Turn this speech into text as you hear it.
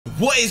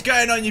What is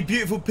going on, you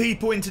beautiful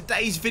people? In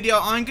today's video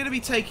I'm going to be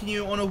taking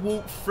you on a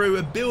walk through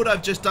a build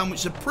I've just done,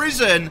 which is a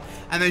prison,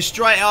 and then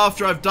straight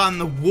after I've done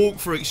the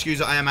walkthrough, excuse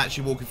me, I am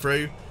actually walking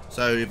through,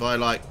 so if I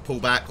like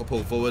pull back or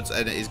pull forwards,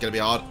 and it is going to be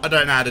hard. I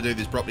don't know how to do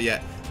this properly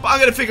yet, but I'm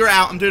going to figure it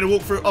out. I'm doing a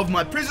walkthrough of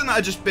my prison that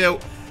I just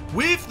built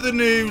with the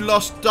new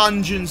Lost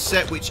Dungeon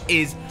set, which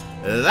is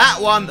that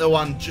one, the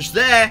one just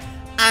there,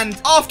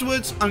 and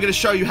afterwards I'm going to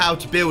show you how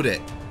to build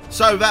it.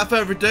 So without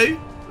further ado,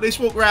 let's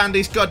walk around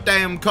this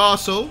goddamn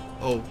castle,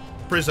 or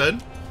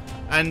prison,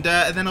 and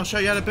then I'll show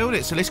you how to build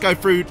it. So let's go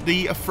through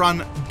the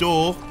front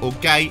door, or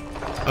gate.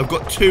 I've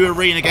got two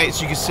arena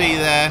gates you can see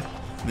there,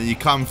 and then you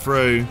come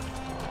through.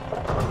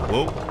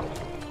 Whoa.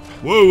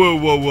 Whoa, whoa,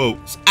 whoa, whoa.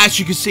 So as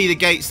you can see the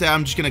gates there,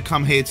 I'm just going to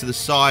come here to the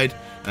side,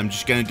 and I'm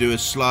just going to do a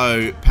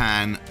slow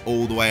pan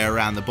all the way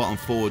around the bottom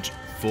floor,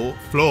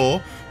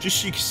 just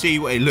so you can see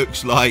what it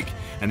looks like.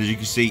 And as you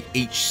can see,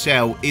 each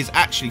cell is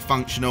actually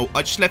functional.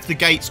 I just left the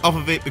gates off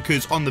of it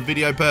because on the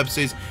video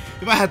purposes,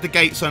 if I had the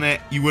gates on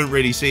it, you wouldn't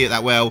really see it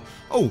that well.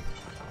 Oh.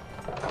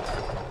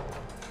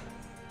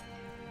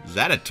 Is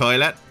that a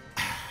toilet?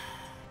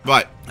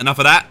 Right, enough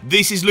of that.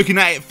 This is looking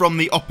at it from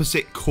the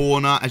opposite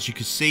corner. As you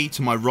can see,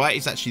 to my right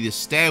is actually the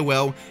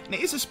stairwell. And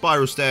it is a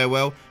spiral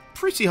stairwell.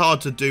 Pretty hard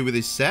to do with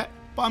this set,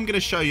 but I'm going to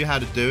show you how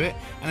to do it.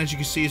 And as you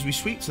can see, as we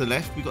sweep to the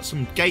left, we've got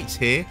some gates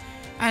here.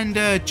 And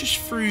just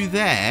through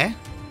there,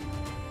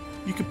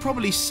 you could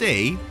probably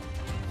see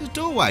the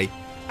doorway.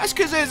 That's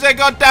because there's a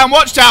goddamn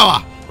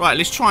watchtower. Right,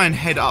 let's try and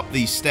head up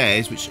these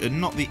stairs, which are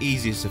not the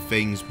easiest of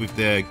things with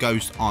the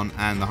ghost on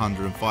and the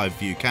 105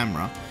 view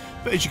camera.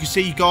 But as you can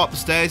see, you go up the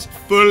stairs,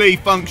 fully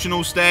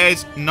functional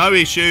stairs, no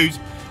issues,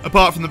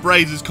 apart from the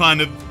braziers kind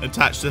of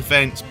attached to the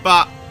fence.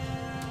 But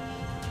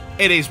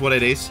it is what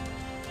it is.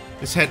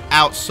 Let's head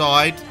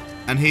outside,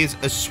 and here's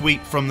a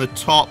sweep from the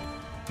top,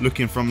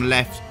 looking from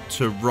left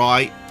to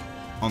right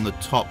on the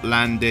top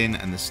landing,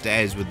 and the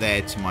stairs were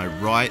there to my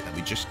right that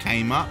we just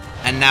came up.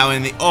 And now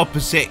in the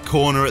opposite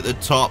corner at the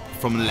top,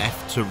 from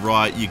left to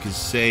right, you can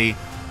see,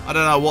 I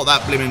don't know what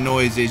that blimmin'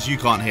 noise is. You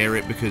can't hear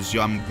it because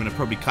I'm going to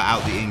probably cut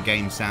out the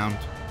in-game sound.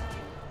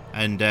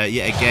 And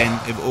yet again,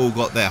 they've all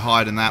got their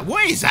hide in that.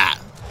 What is that?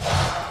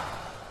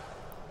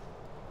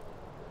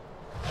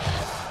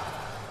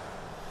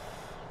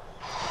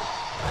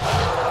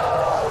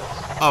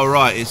 Oh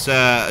right, it's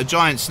a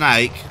giant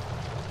snake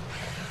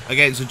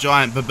against a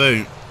giant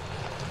baboon.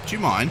 Do you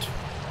mind?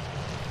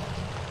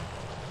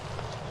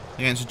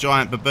 Against a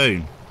giant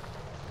baboon.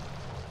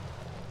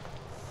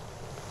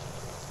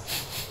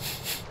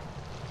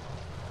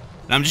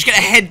 Now I'm just going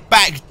to head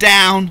back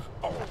down.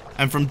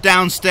 And from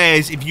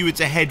downstairs, if you were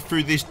to head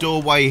through this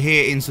doorway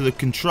here into the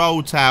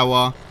control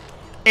tower,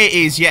 it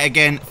is yet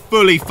again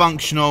fully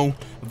functional.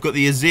 I've got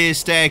the Azir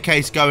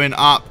staircase going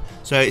up,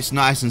 so it's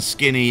nice and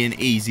skinny and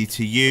easy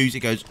to use.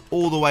 It goes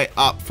all the way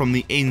up from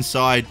the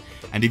inside.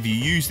 And if you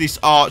use this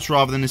arch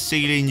rather than a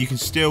ceiling, you can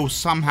still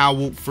somehow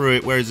walk through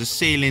it, whereas a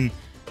ceiling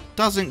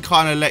doesn't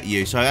kind of let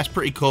you. So that's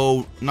pretty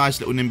cool.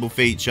 Nice little nimble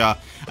feature.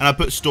 And I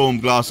put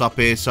storm glass up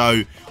here.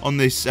 So on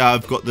this,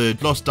 I've got the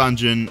Lost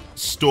Dungeon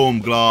storm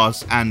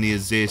glass and the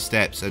Azir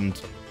steps.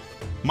 And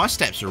my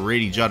steps are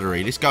really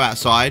juddery. Let's go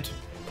outside.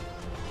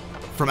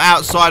 From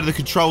outside of the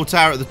control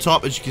tower at the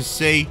top, as you can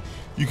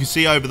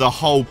see over the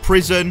whole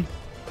prison.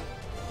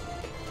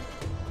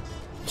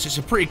 So it's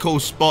a pretty cool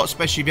spot,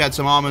 especially if you had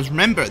some armors.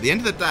 Remember, at the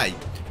end of the day,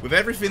 with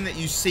everything that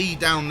you see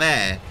down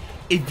there,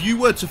 if you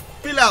were to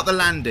fill out the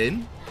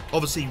landing,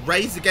 obviously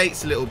raise the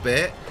gates a little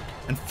bit,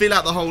 and fill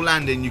out the whole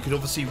landing, you could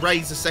obviously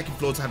raise the second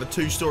floor to have a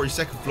two-story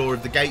second floor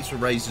if the gates were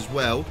raised as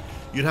well.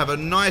 You'd have a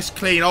nice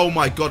clean, oh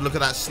my god, look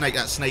at that snake.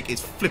 That snake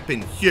is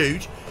flipping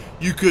huge.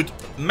 You could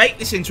make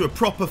this into a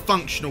proper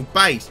functional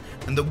base,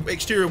 and the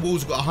exterior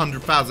walls have got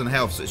 100,000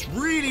 health, so it's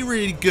really,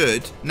 really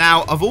good.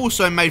 Now, I've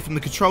also made from the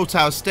control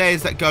tower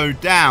stairs that go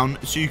down,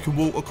 so you can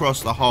walk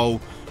across the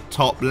whole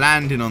top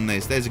landing on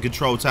this. There's a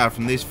control tower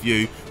from this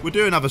view. We'll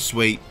do another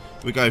sweep.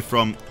 We go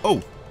from,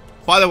 oh,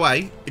 by the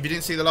way, if you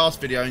didn't see the last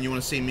video and you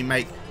want to see me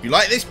make, if you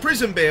like this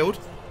prison build,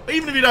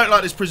 even if you don't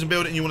like this prison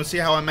build and you want to see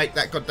how I make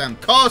that goddamn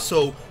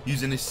castle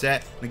using this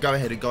set, then go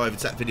ahead and go over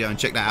to that video and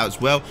check that out as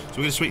well. So we're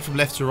going to sweep from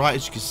left to right,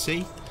 as you can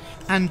see.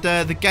 And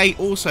the gate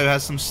also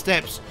has some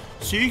steps,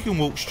 so you can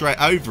walk straight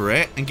over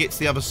it and get to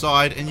the other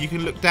side, and you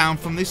can look down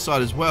from this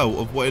side as well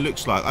of what it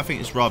looks like. I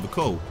think it's rather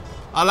cool.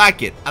 I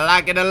like it. I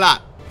like it a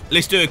lot.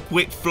 Let's do a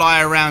quick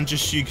fly around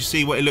just so you can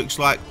see what it looks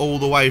like all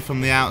the way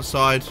from the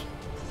outside.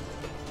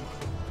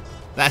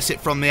 That's it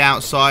from the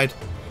outside.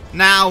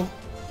 Now,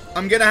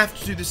 I'm going to have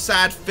to do the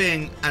sad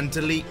thing and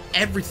delete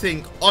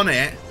everything on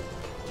it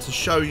to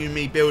show you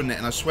me building it.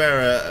 And I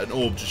swear an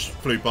orb just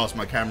flew past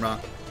my camera.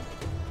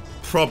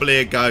 Probably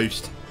a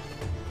ghost.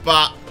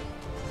 But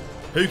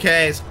who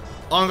cares?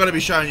 I'm going to be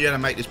showing you how to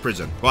make this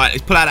prison. Right,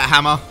 let's pull out that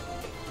hammer.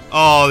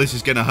 Oh, this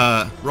is going to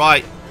hurt.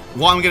 Right,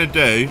 what I'm going to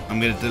do, I'm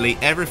going to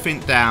delete everything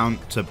down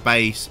to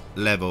base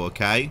level,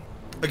 okay?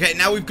 Okay,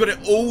 now we've got it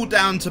all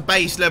down to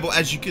base level.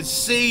 As you can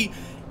see,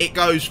 it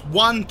goes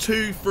 1,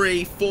 2,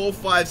 3, 4,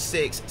 5,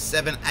 6,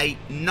 7, 8,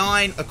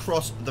 9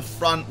 across the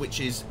front, which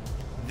is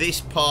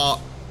this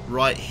part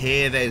right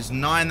here. There's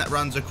 9 that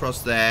runs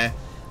across there.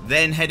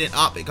 Then heading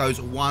up, it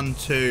goes 1,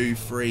 2,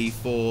 3,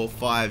 4,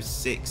 5,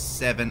 6,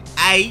 7,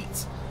 8.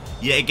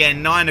 Yet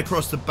again, 9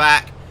 across the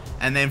back.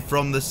 And then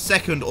from the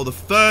second or the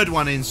third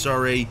one in,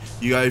 sorry,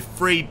 you go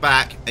 3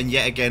 back. And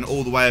yet again,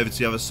 all the way over to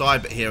the other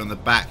side. But here on the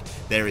back,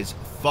 there is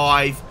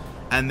 5.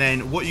 And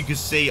then what you can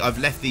see, I've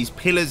left these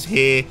pillars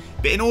here.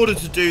 But in order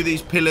to do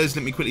these pillars,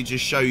 let me quickly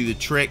just show you the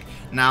trick.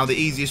 Now, the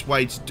easiest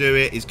way to do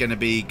it is going to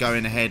be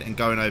going ahead and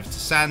going over to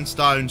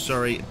sandstone.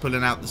 Sorry,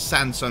 pulling out the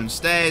sandstone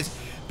stairs.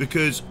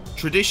 Because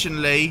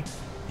traditionally,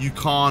 you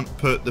can't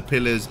put the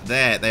pillars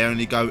there. They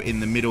only go in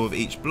the middle of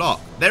each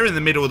block. They're in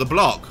the middle of the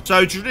block.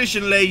 So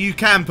traditionally, you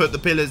can put the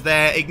pillars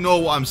there.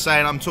 Ignore what I'm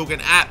saying. I'm talking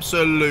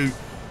absolute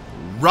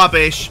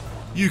rubbish.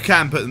 You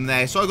can put them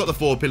there. So I've got the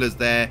 4 pillars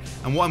there.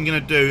 And what I'm going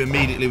to do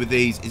immediately with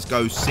these is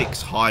go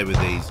 6 high with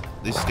these.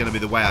 This is going to be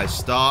the way I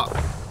start.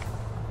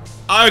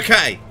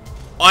 Okay.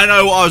 I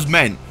know what I was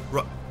meant.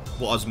 What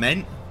I was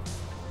meant?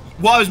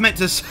 What I was meant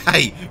to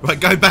say. Right,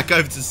 go back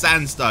over to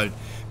sandstone.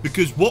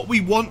 Because what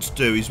we want to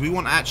do is we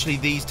want actually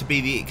these to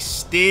be the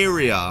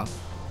exterior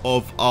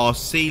of our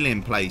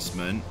ceiling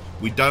placement.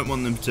 We don't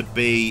want them to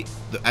be,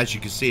 as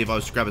you can see, if I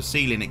was to grab a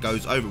ceiling, it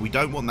goes over. We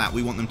don't want that.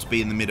 We want them to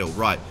be in the middle.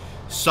 Right.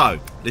 So,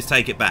 let's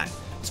take it back.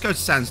 Let's go to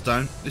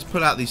sandstone. Let's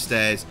pull out these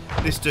stairs.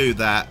 Let's do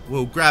that.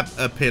 We'll grab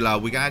a pillar.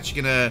 We're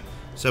actually going to...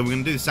 So, we're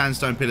going to do the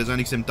sandstone pillars.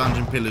 Only some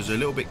dungeon pillars are a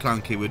little bit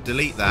clunky. We'll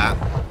delete that.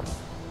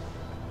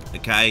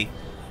 Okay.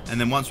 And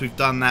then once we've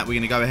done that, we're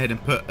going to go ahead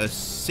and put a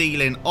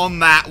ceiling on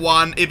that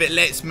one, if it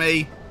lets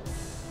me.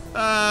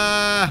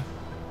 Right,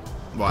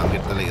 I'm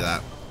going to delete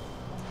that.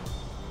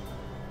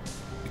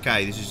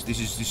 Okay, this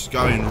is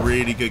going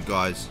really good,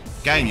 guys.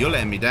 Game, you're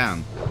letting me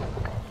down.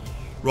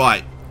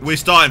 Right, we're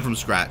starting from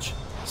scratch.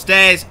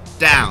 Stairs,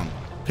 down.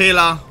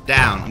 Pillar,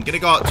 down. I'm going to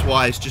go up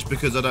twice just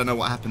because I don't know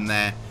what happened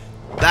there.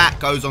 That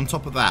goes on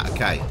top of that.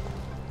 Okay.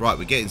 Right,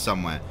 we're getting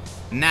somewhere.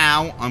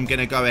 Now, I'm going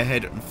to go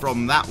ahead and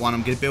from that one,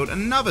 I'm going to build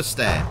another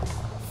stair.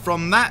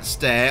 From that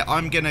stair,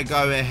 I'm going to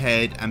go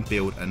ahead and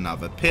build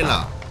another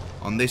pillar.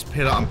 On this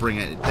pillar, I'm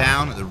bringing it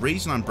down. The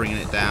reason I'm bringing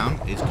it down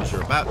is because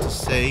you're about to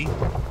see,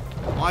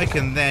 I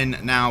can then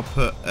now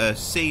put a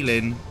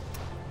ceiling.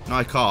 No,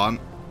 I can't.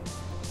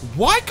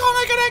 Why can't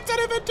I connect it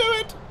if I do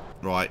it?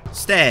 Right,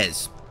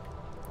 stairs.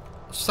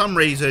 For some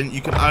reason,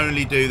 you can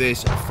only do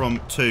this from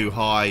 2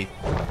 high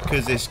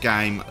because this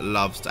game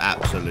loves to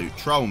absolute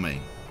troll me.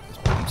 Let's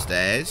put some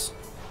stairs.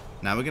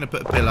 Now we're going to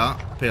put a pillar,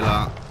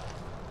 pillar,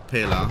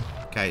 pillar.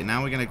 Okay,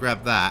 now we're going to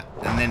grab that,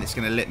 and then it's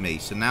going to lit me.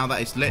 So now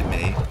that it's lit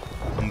me,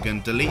 I'm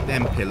going to delete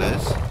them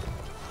pillars.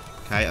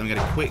 Okay, I'm going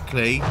to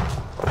quickly,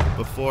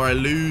 before I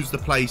lose the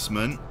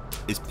placement,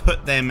 is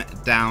put them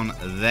down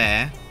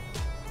there.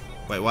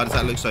 Wait, why does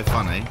that look so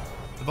funny?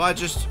 If I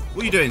just...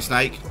 What are you doing,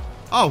 Snake?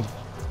 Oh,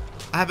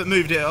 I haven't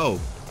moved it at all.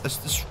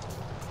 That's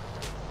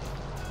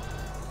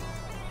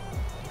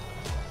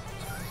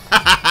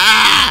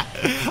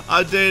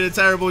I'm doing a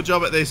terrible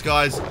job at this,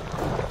 guys.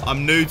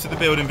 I'm new to the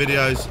building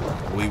videos.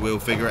 We will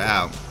figure it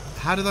out.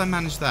 How did I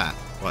manage that?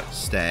 Right,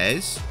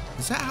 stairs.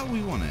 Is that how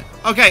we want it?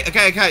 Okay,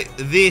 okay, okay.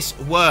 This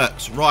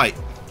works. Right.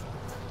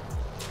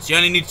 So you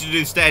only need to do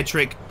the stair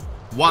trick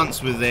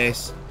once with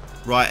this.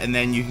 Right, and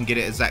then you can get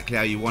it exactly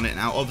how you want it.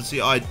 Now, obviously,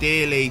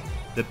 ideally,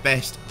 the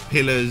best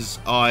pillars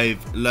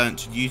I've learnt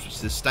to use, which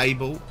is the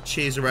stable.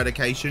 Cheers,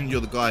 Eradication.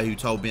 You're the guy who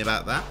told me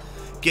about that.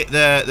 Get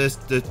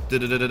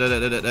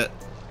the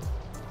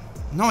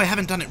No, I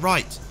haven't done it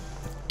right.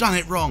 I've done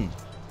it wrong.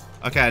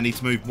 Okay, I need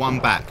to move one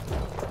back.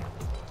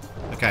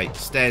 Okay,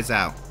 stairs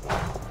out.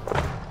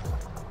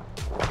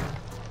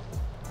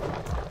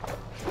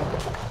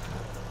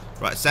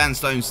 Right,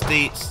 sandstone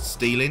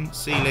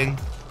ceiling.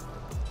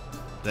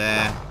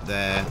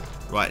 There.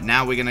 Right,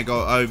 now we're going to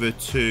go over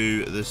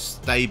to the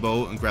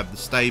stable and grab the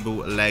stable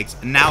legs.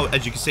 And now,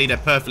 as you can see, they're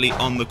perfectly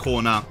on the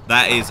corner.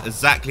 That is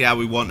exactly how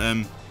we want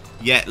them.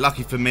 Yeah,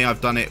 lucky for me,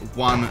 I've done it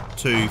 1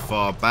 too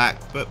far back.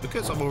 But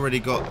because I've already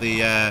got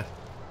the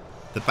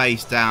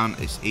base down,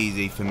 it's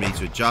easy for me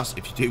to adjust.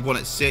 If you do want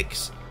it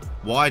 6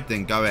 wide,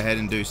 then go ahead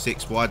and do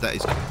 6 wide. That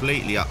is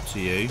completely up to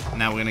you.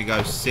 Now we're going to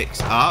go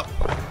 6 up.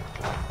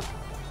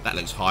 That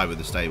looks high with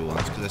the stable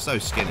ones because they're so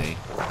skinny.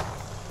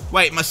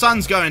 Wait, my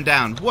sun's going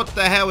down. What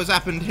the hell has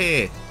happened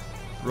here?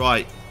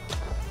 Right.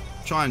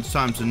 Trying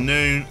time to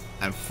noon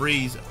and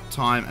freeze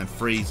time and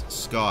freeze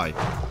sky.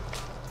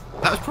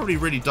 That was probably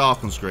really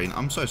dark on screen.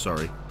 I'm so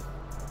sorry.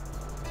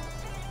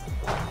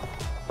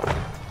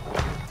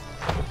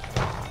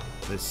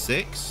 There's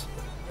 6.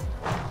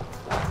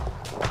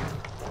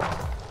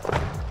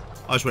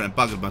 I just went and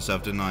buggered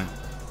myself, didn't I?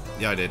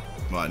 Yeah, I did.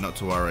 Right, not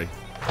to worry.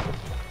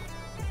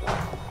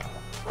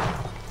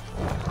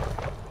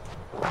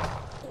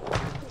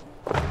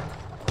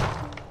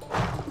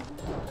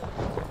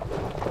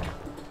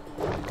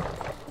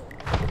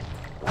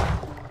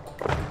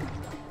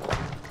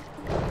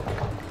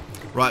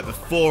 Right,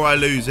 before I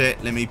lose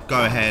it, let me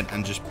go ahead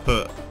and just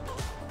put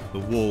the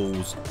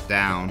walls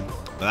down.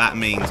 But that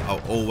means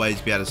I'll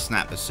always be able to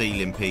snap the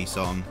ceiling piece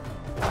on.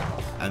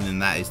 And then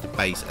that is the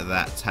base of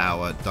that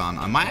tower done.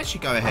 I might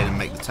actually go ahead and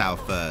make the tower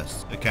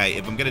first. Okay,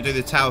 if I'm going to do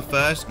the tower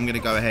first, I'm going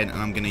to go ahead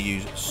and I'm going to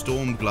use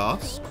storm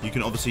glass. You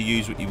can obviously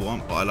use what you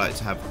want, but I like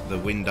to have the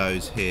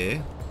windows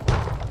here.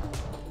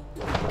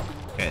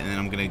 Okay, and then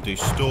I'm going to do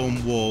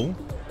storm wall.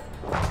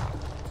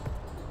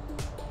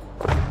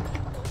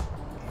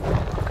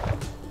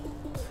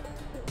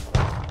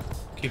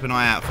 Keep an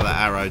eye out for that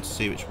arrow to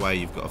see which way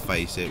you've got to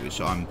face it, which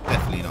I'm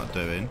definitely not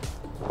doing.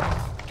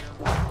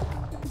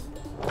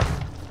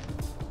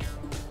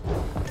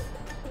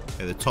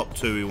 Okay, the top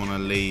two we want to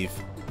leave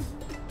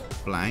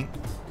blank.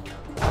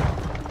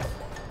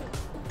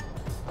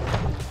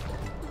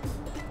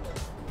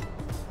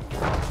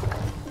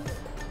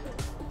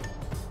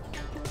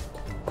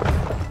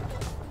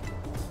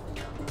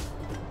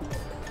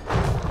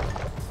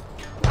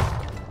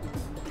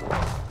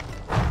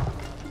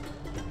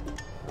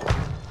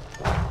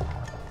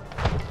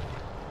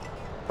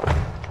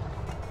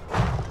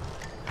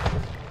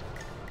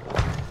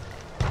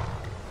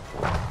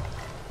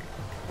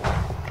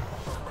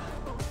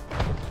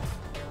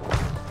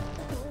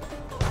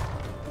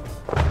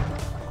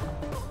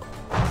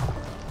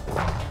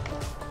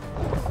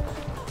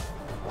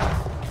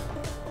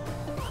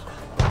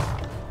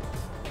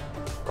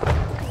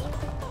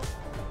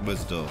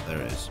 Where's the door? There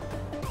it is.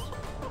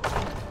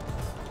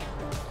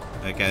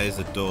 Okay, there's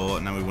the door.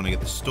 Now we want to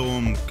get the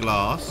storm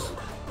glass.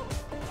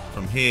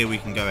 From here we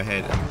can go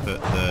ahead and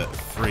put the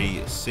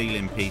 3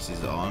 ceiling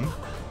pieces on.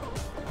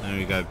 There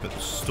we go, put the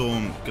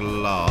storm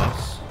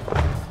glass.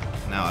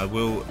 Now I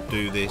will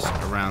do this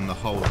around the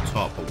whole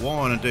top, but what I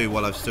want to do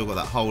while I've still got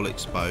that hole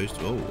exposed,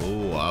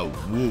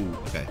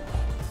 okay,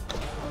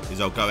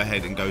 is I'll go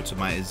ahead and go to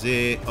my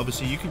Azir.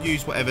 Obviously you can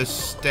use whatever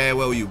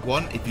stairwell you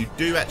want. If you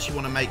do actually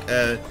want to make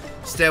a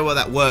stairwell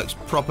that works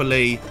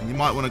properly, you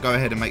might want to go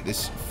ahead and make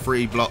this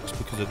 3 blocks,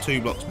 because the 2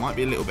 blocks might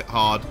be a little bit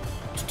hard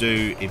to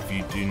do if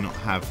you do not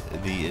have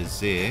the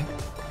Azir.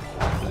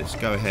 But let's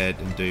go ahead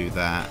and do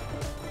that.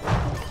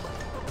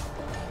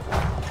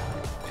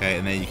 Okay,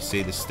 and there you can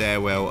see the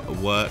stairwell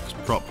works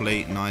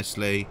properly,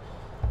 nicely.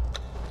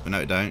 But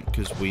no, it don't,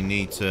 because we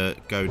need to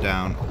go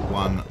down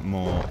 1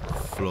 more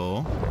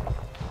floor.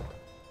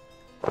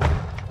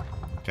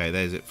 Okay,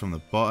 there's it from the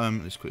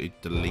bottom. Let's quickly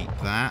delete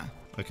that.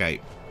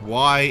 Okay,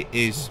 why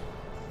is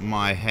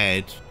my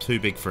head too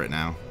big for it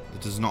now?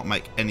 It does not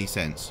make any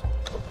sense.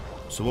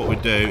 So what we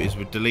do is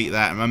we delete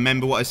that. And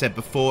remember what I said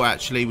before,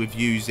 actually, with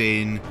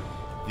using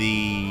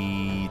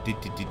the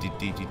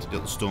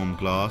storm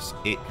glass.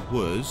 It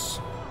was...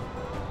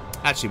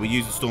 Actually, we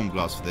use the storm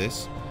glass for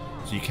this.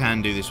 So you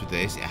can do this with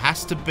this. It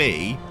has to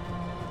be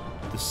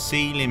the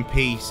ceiling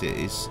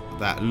pieces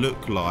that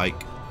look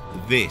like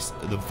this,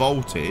 the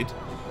vaulted.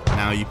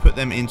 Now you put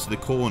them into the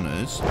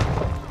corners,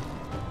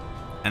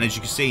 and as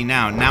you can see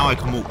now I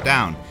can walk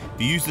down.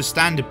 If you use the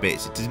standard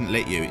bits, it doesn't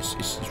let you.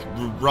 It's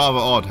rather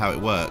odd how it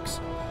works,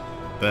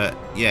 but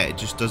yeah, it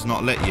just does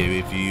not let you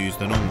if you use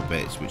the normal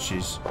bits, which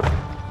is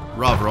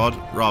rather odd,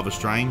 rather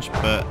strange,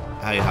 but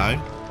hey ho,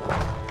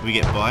 we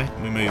get by,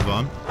 we move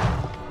on.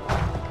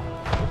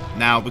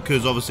 Now,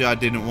 because obviously I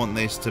didn't want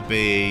this to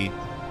be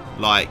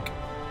like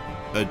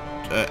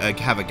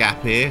have a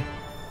gap here,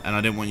 and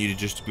I didn't want you to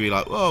just be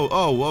like, whoa,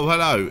 oh, whoa,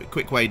 hello,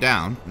 quick way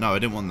down. No, I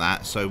didn't want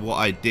that. So what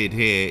I did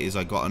here is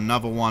I got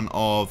another one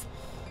of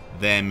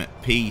them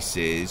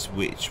pieces,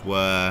 which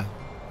were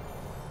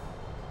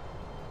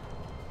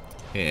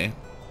here.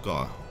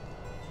 God.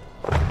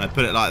 I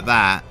put it like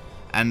that.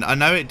 And I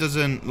know it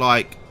doesn't,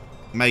 like,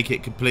 make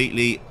it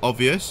completely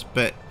obvious,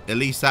 but at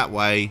least that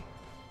way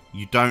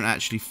you don't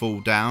actually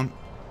fall down.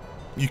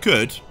 You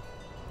could.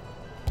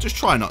 Just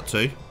try not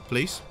to,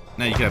 please.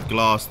 Now you can have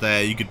glass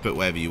there. You could put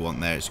whatever you want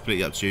there. It's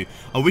completely up to you.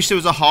 I wish there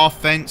was a half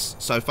fence.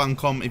 So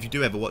Funcom, if you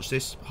do ever watch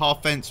this,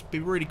 half fence would be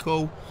really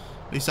cool.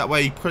 At least that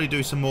way you could probably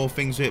do some more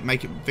things with it,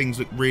 make things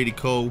look really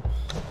cool.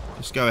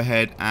 Just go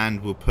ahead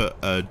and we'll put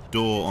a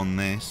door on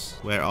this.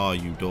 Where are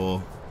you,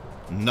 door?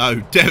 No,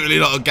 definitely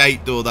not a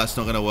gate door. That's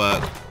not going to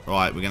work.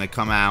 Right, we're going to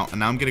come out. And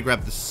now I'm going to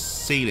grab the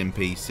ceiling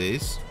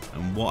pieces.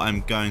 And what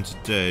I'm going to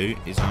do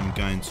is I'm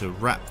going to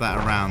wrap that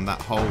around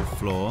that whole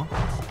floor.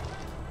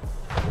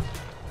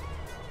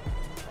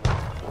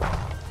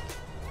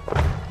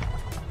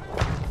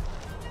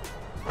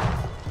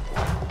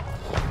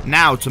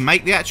 Now, to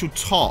make the actual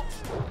top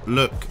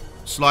look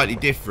slightly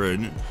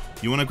different,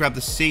 you want to grab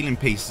the ceiling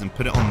pieces and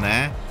put it on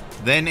there.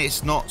 Then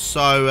it's not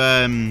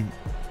so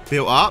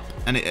built up,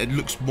 and it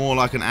looks more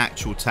like an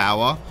actual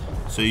tower.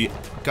 So you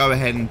go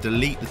ahead and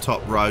delete the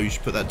top row. You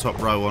should put that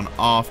top row on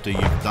after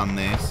you've done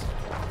this.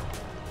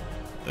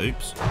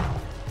 Oops.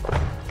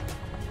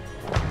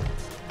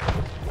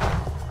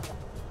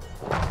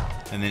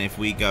 And then if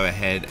we go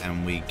ahead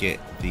and we get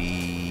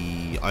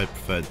the... I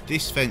prefer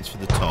this fence for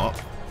the top.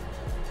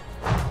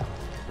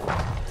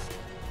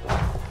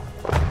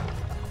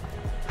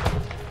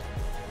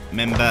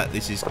 Remember,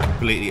 this is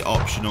completely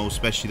optional,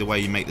 especially the way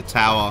you make the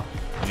tower.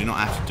 You do not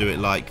have to do it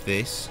like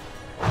this.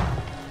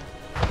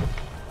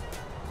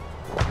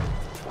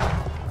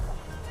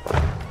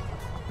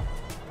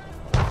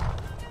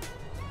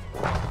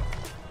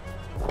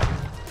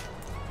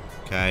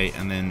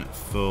 And then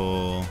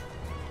for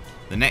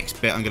the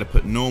next bit, I'm going to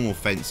put normal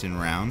fencing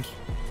round,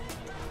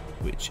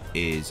 which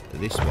is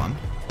this one.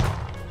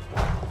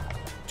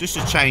 Just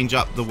to change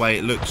up the way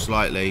it looks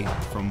slightly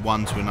from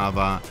one to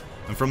another.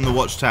 And from the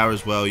watchtower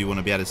as well, you want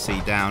to be able to see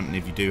down. And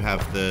if you do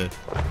have the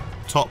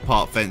top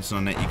part fencing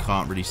on it, you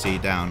can't really see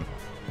down.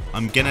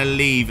 I'm going to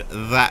leave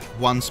that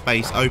one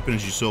space open,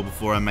 as you saw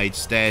before. I made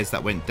stairs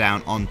that went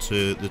down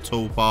onto the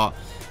tall part.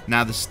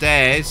 Now the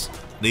stairs,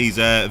 these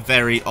are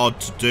very odd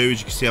to do. As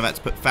you can see, I've had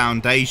to put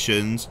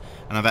foundations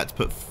and I've had to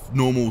put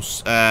normal,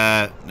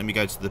 let me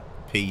go to the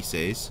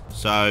pieces.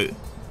 So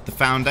the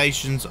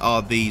foundations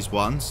are these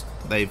ones.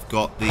 They've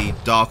got the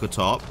darker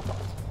top,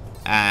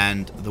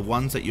 and the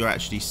ones that you're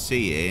actually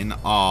seeing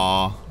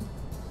are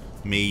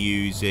me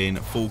using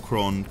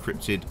Forlorn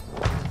cryptid,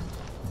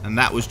 and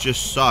that was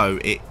just so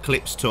it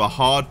clips to a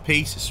hard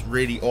piece. It's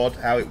really odd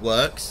how it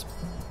works,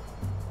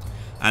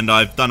 and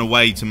I've done a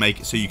way to make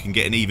it so you can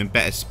get an even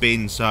better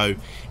spin. So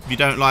if you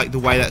don't like the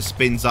way that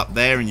spins up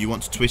there and you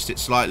want to twist it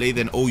slightly,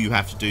 then all you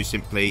have to do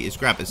simply is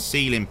grab a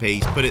ceiling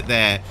piece, put it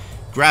there,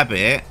 grab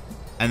it,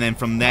 and then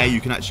from there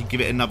you can actually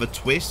give it another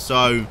twist.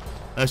 So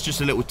that's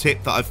just a little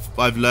tip that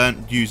I've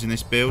learned using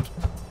this build.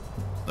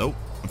 Oh,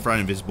 I'm throwing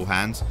invisible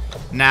hands.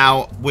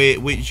 Now,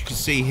 which you can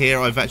see here,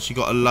 I've actually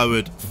got a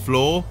lowered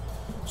floor.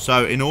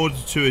 So in order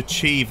to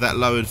achieve that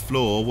lowered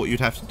floor, what you'd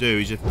have to do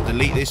is you have to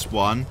delete this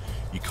one.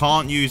 You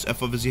can't use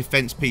obviously a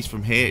fence piece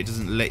from here. It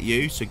doesn't let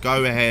you. So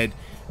go ahead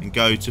and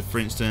go to, for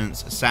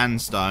instance,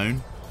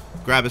 sandstone.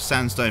 Grab a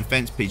sandstone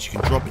fence piece. You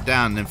can drop it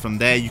down, and then from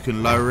there you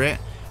can lower it.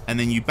 And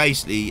then you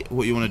basically,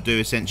 what you want to do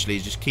essentially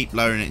is just keep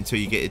lowering it until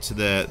you get it to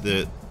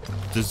the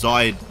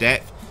desired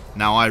depth.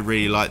 Now I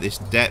really like this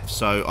depth,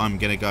 so I'm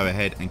going to go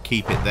ahead and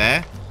keep it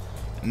there.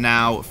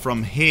 Now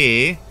from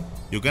here,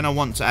 you're going to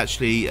want to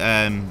actually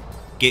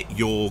get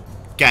your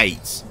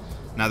gates.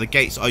 Now the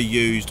gates I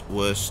used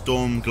were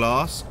storm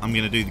glass. I'm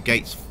going to do the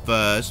gates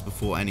first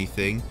before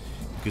anything,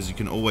 because you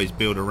can always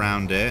build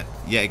around it.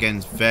 Yet again,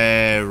 it's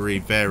very,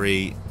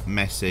 very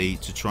messy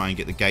to try and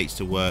get the gates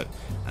to work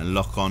and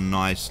lock on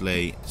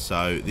nicely.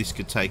 So this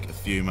could take a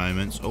few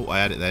moments. Oh, I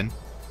had it then.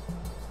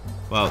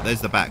 Well,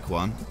 there's the back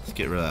one. Let's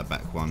get rid of that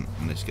back one,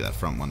 and let's get that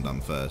front one done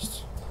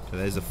first. So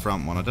there's the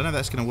front one. I don't know if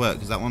that's going to work,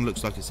 because that one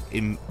looks like it's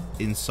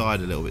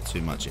inside a little bit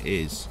too much. It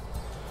is.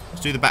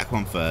 Let's do the back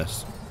one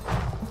first.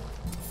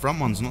 Front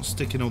one's not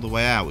sticking all the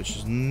way out, which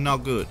is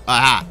not good.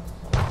 Aha!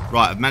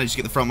 Right, I've managed to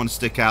get the front one to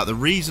stick out. The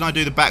reason I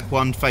do the back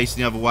one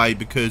facing the other way,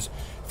 because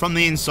from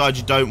the inside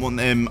you don't want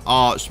them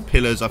arched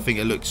pillars. I think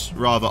it looks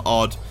rather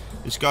odd.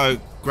 Let's go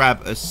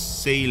grab a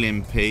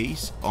ceiling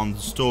piece on the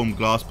storm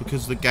glass.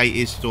 Because the gate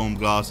is storm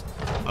glass,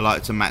 I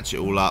like to match it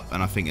all up,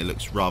 and I think it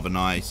looks rather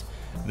nice.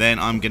 Then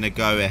I'm going to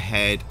go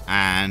ahead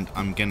and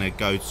I'm going to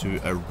go to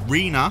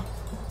arena.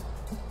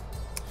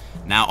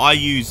 Now I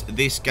use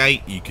this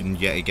gate. You can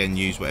yet again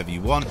use whatever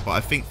you want, but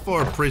I think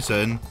for a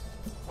prison,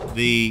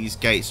 these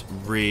gates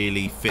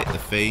really fit the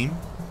theme.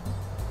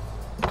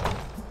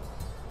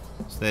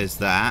 So there's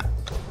that.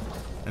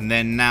 And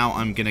then now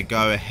I'm going to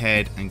go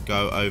ahead and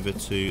go over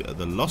to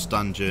the Lost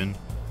Dungeon.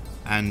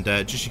 And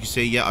just you can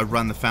see, yeah, I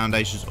run the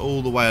foundations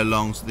all the way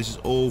along. So this is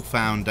all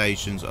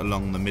foundations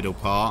along the middle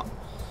part.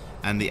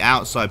 And the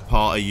outside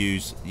part I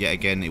used, yet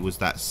again, it was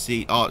that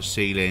arch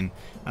ceiling.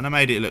 And I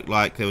made it look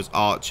like there was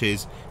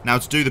arches. Now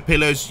to do the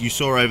pillars, you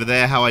saw over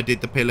there how I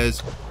did the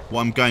pillars.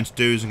 What I'm going to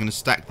do is I'm going to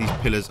stack these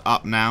pillars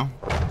up now.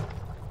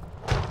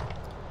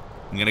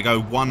 I'm going to go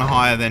one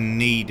higher than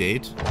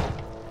needed.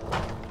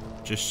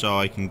 Just so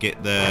I can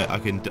get the... I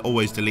can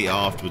always delete it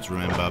afterwards,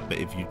 remember. But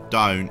if you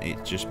don't,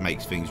 it just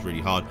makes things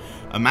really hard.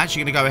 I'm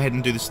actually going to go ahead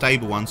and do the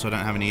stable one so I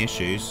don't have any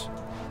issues.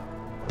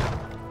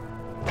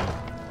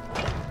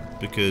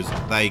 Because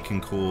they can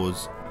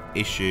cause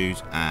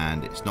issues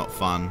and it's not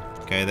fun.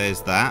 Okay,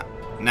 there's that.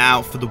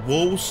 Now for the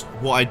walls,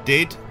 what I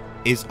did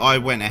is I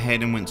went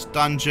ahead and went to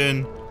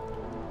dungeon.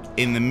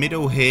 In the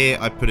middle here,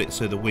 I put it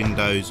so the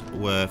windows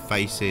were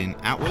facing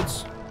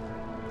outwards.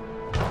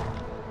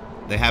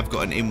 They have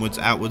got an inwards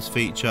outwards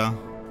feature.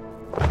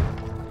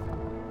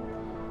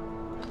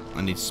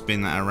 I need to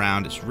spin that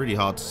around. It's really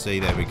hard to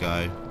see. There we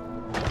go.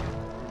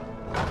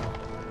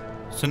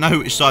 So know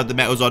which side the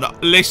metal's on.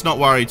 Let's not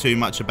worry too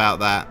much about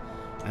that.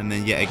 And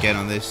then yet again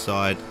on this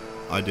side,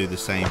 I do the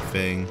same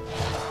thing.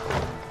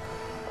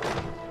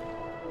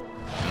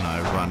 And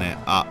I run it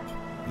up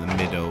the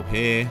middle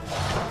here.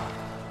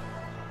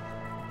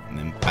 And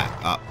then back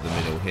up the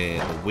middle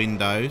here, the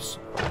windows.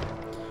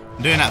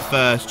 I'm doing that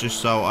first just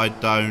so I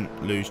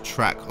don't lose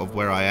track of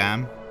where I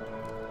am.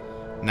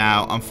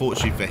 Now,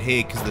 unfortunately for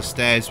here, because the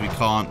stairs, we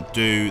can't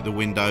do the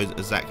windows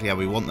exactly how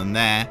we want them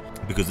there.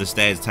 Because the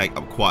stairs take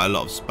up quite a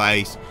lot of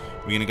space.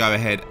 We're going to go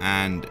ahead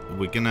and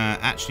we're going to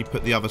actually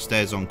put the other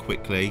stairs on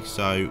quickly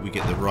so we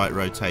get the right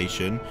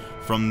rotation.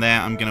 From there,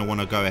 I'm going to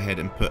want to go ahead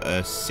and put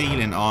a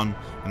ceiling on,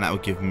 and that will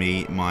give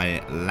me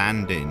my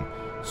landing.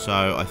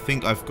 So I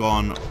think I've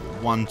gone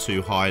one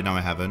too high. No, I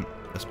haven't.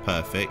 That's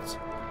perfect.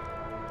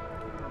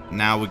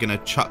 Now we're going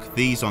to chuck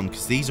these on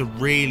because these are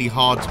really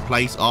hard to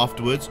place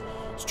afterwards.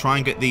 Let's try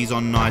and get these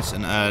on nice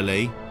and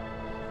early.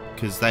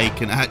 because they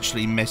can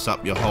actually mess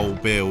up your whole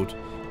build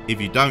if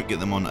you don't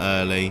get them on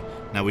early.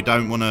 Now, we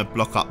don't want to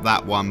block up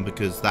that one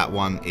because that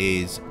one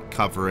is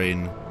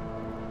covering...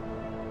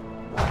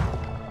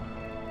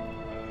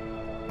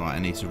 Right, I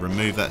need to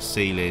remove that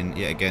ceiling.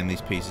 Yet again,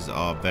 these pieces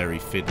are very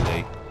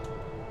fiddly.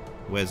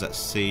 Where's that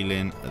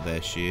ceiling? Oh,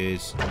 there she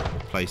is.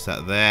 Place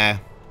that there.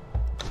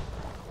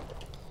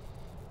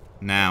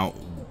 Now,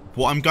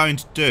 what I'm going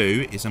to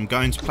do is I'm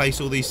going to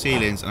place all these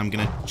ceilings and I'm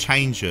going to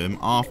change them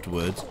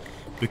afterwards,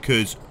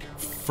 because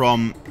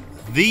from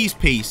these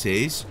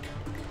pieces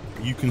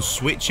you can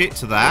switch it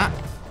to that,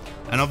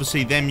 and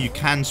obviously then you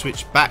can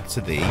switch back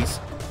to these.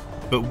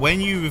 But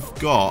when you've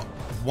got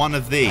one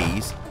of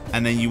these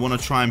and then you want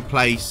to try and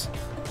place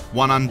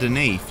one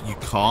underneath, you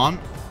can't.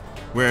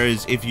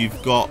 Whereas if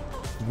you've got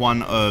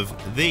one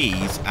of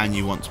these and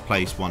you want to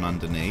place one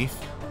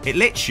underneath, it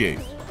lets you.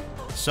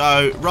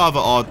 So rather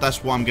odd.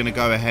 That's why I'm going to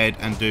go ahead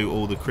and do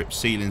all the crypt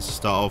ceilings to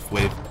start off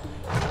with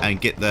and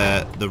get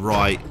the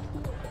right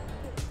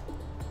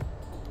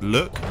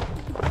look.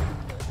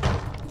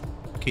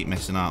 Keep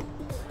messing up.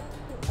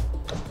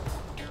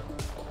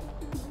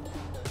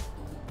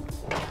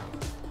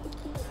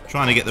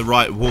 Trying to get the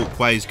right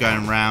walkways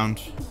going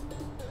round,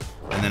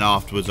 and then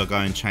afterwards I'll go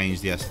and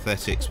change the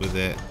aesthetics with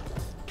it.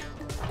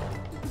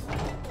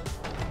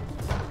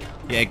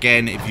 Yeah,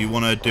 again, if you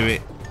want to do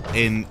it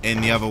in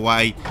the other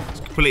way, it's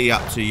completely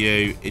up to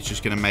you. It's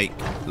just going to make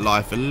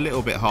life a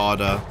little bit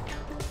harder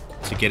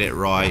to get it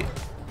right,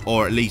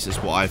 or at least that's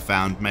what I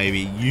found.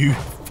 Maybe you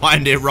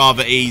find it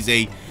rather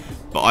easy,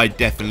 but I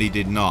definitely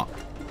did not.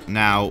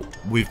 Now,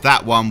 with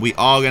that one, we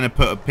are going to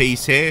put a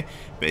piece here,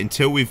 but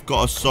until we've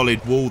got a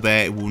solid wall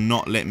there, it will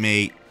not let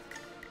me...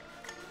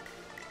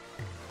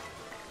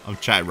 I'm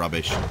chatting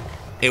rubbish.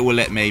 It will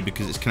let me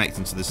because it's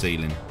connecting to the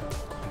ceiling.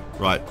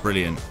 Right,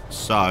 brilliant.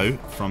 So,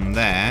 from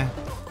there,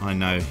 I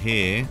know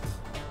here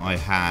I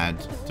had...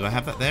 Did I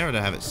have that there or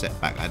did I have it set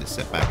back? I had it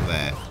set back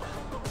there.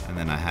 And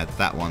then I had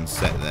that one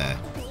set there.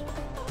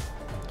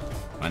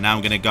 Right, now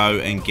I'm going to go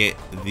and get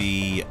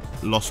the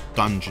Lost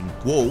Dungeon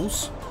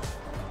walls.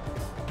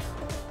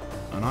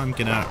 And I'm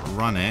going to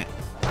run it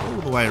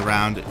all the way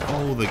around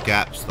all the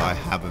gaps that I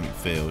haven't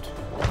filled.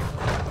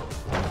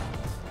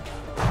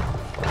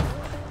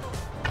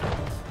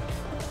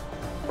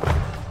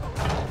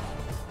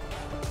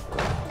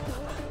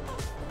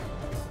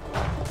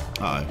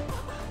 Uh-oh.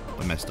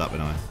 I messed up,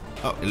 didn't I?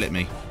 Oh, it lit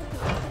me.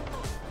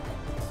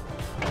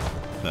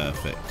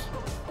 Perfect.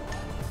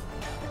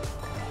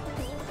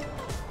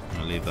 I'm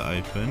going to leave that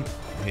open.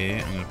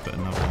 Here, I'm going to put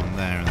another one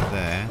there and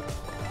there.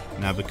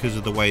 Now, because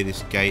of the way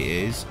this gate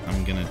is,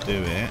 I'm going to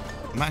do it.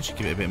 I'm actually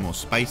give it a bit more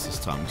space this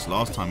time, because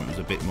last time it was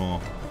a bit more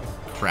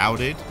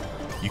crowded.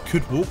 You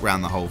could walk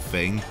around the whole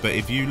thing, but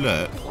if you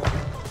look...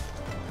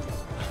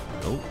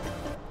 Oh.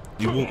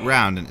 You walk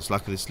round and it's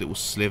like this little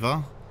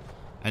sliver.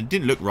 And it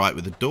didn't look right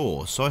with the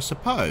door, so I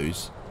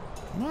suppose...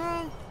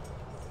 Well...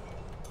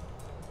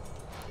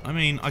 I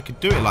mean, I could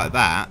do it like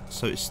that,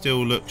 so it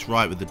still looks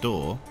right with the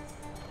door.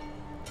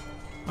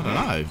 I don't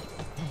know.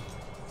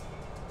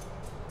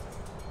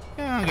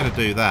 Yeah, I'm going to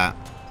do that.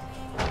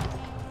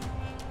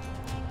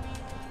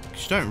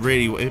 Because you don't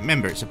really...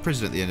 Remember, it's a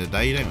prison at the end of the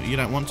day. You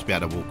don't want to be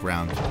able to walk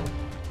around.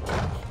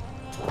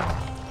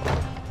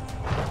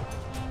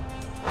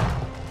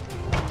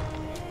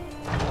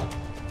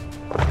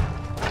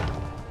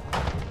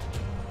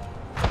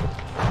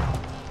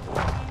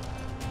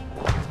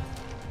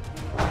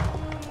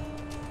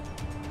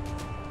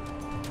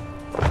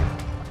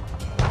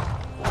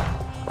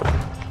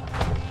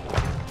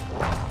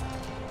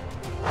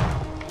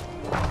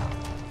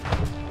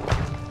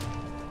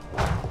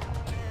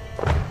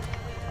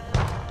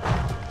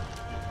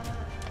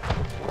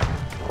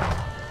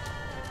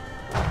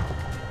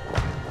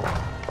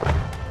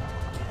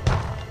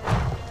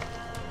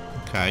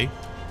 Okay,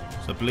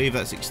 so I believe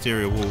that's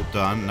exterior wall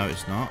done. No,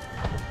 it's not.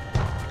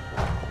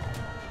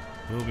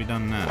 It will be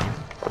done now.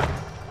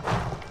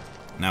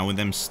 Now with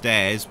them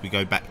stairs, we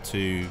go back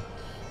to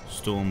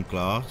storm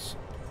glass.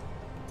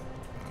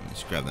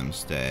 Let's grab them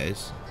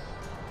stairs.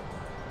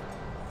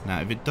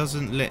 Now if it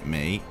doesn't let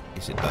me,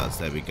 yes it does,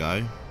 there we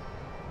go.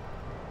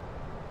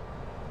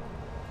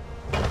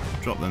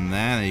 Drop them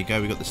there, there you go,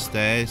 we got the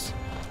stairs.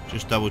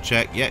 Just double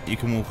check, yep, you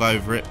can walk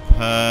over it.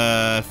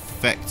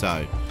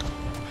 Perfecto.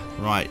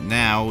 Right,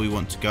 now we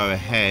want to go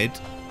ahead.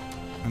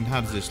 And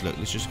how does this look?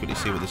 Let's just quickly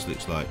see what this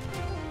looks like.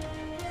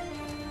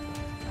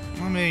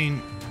 I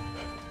mean,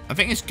 I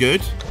think it's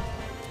good.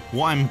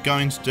 What I'm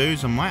going to do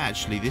is I might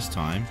actually this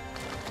time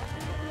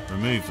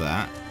remove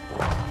that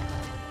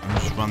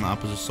and just run that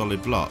up as a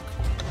solid block.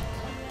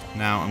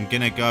 Now I'm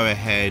going to go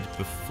ahead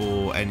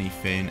before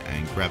anything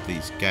and grab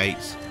these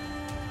gates.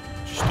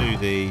 Just do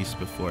these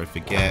before I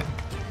forget.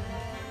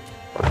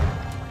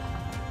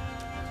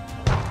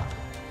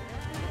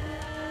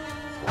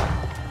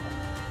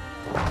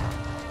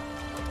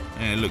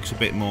 And it looks a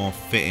bit more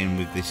fitting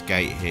with this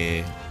gate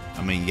here.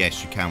 I mean,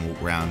 yes, you can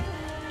walk around.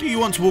 Do you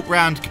want to walk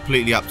around?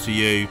 Completely up to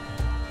you.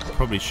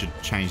 Probably should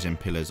change them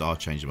pillars. I'll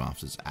change them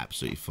after. It's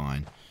absolutely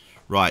fine.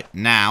 Right,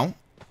 now,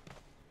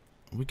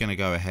 we're going to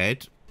go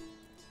ahead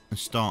and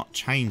start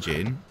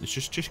changing. Let's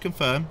just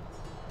confirm.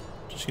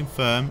 Just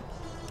confirm.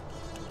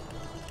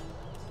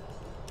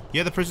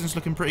 Yeah, the prison's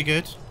looking pretty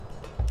good.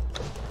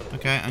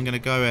 Okay, I'm going to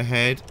go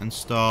ahead and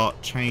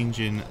start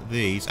changing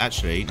these.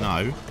 Actually,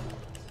 no.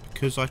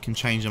 Because I can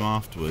change them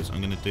afterwards, I'm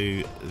going to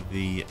do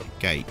the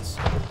gates.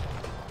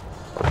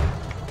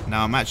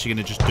 Now, I'm actually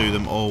going to just do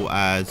them all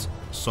as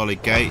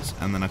solid gates,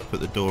 and then I can put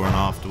the door on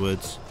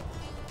afterwards.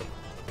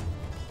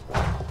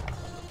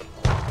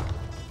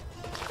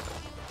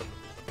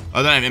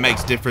 I don't know if it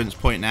makes a difference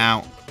pointing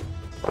out.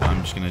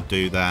 I'm just going to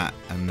do that,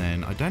 and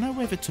then I don't know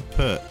whether to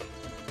put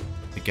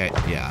a gate.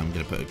 Yeah, I'm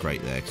going to put a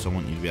grate there because I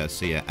want you to be able to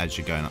see it as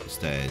you're going up the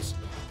stairs.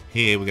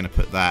 Here, we're going to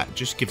put that.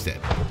 Just gives it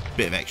a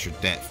bit of extra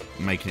depth,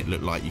 making it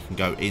look like you can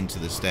go into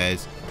the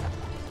stairs.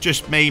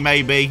 Just me,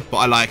 maybe, but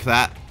I like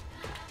that.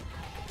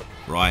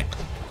 Right.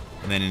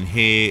 And then in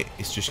here,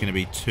 it's just going to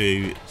be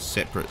 2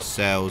 separate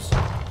cells.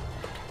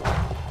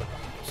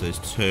 So there's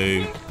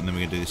 2, and then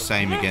we're going to do the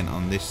same again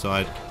on this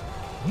side.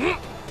 Oh.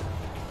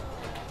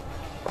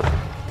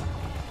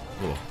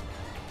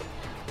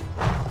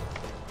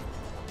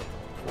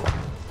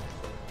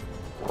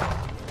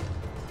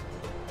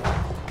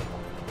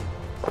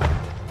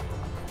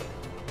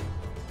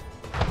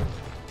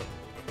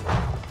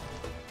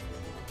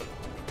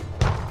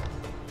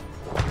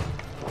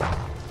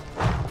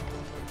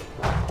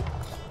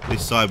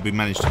 This side we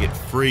managed to get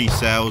 3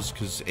 cells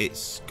because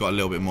it's got a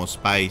little bit more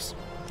space.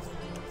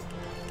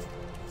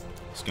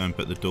 Let's go and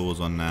put the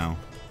doors on now.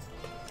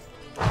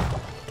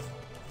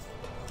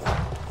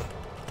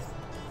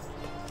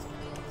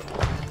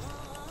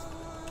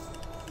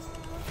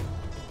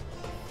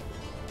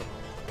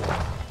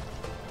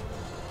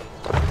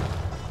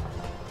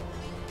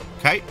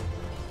 Okay.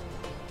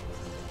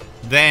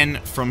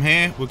 Then from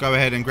here we'll go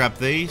ahead and grab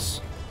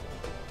these.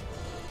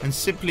 And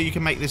simply you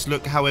can make this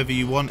look however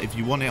you want. If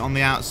you want it on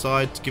the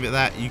outside to give it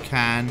that, you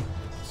can.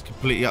 It's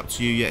completely up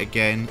to you yet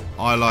again.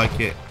 I like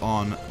it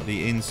on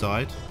the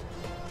inside.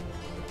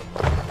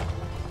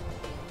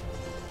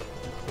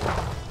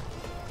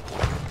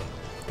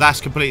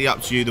 That's completely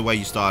up to you the way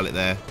you style it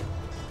there.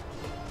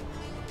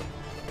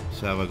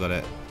 So have I got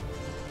it?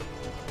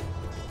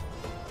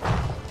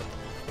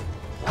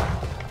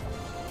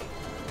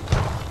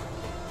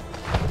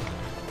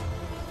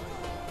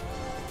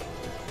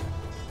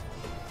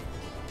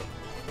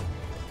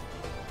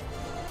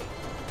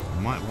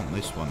 I might want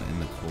this one in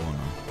the corner.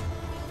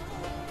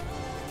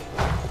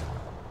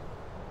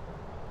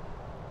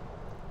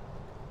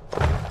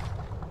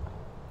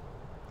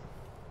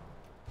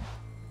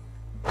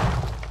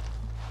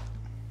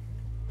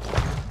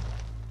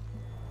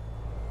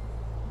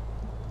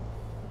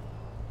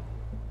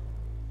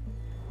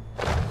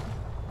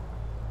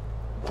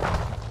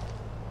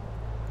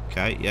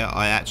 Okay, yeah,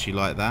 I actually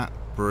like that.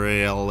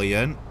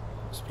 Brilliant.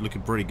 It's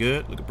looking pretty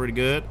good. Looking pretty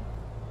good.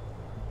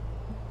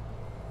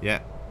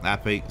 Yeah.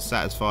 Happy,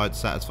 satisfied,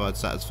 satisfied,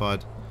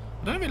 satisfied.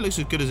 I don't know if it looks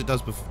as good as it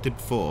did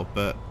before,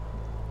 but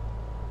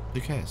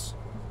who cares?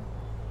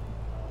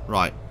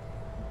 Right.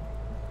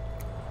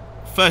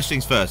 First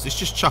things first, let's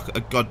just chuck a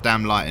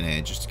goddamn light in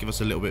here just to give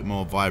us a little bit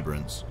more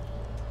vibrance.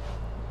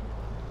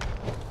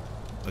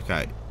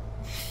 Okay.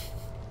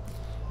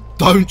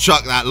 Don't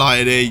chuck that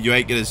light in here, you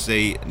ain't gonna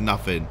see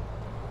nothing.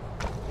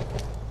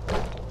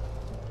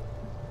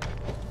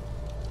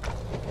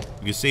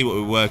 You can see what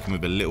we're working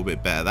with a little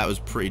bit better. That was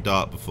pretty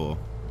dark before.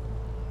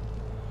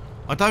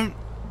 I don't...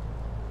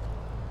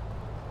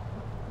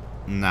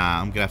 Nah,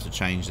 I'm going to have to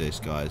change this,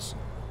 guys.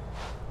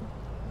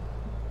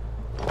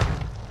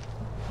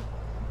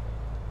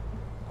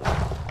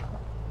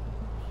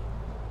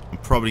 I'm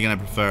probably going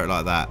to prefer it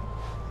like that.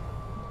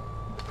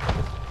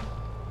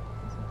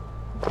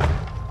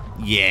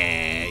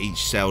 Yeah,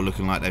 each cell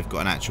looking like they've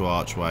got an actual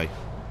archway.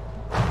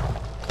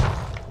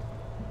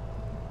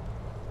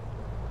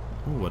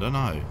 Oh, I don't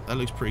know. That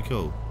looks pretty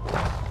cool.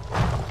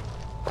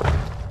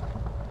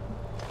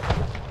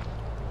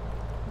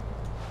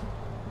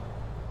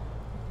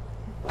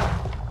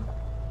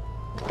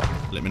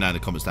 Let me know in the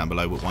comments down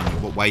below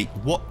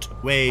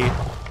what way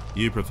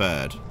you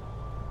preferred.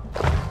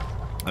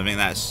 I think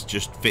that's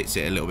just fits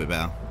it a little bit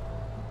better.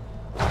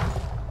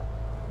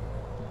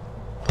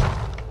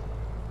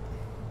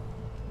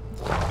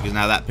 Because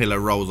now that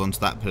pillar rolls onto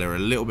that pillar a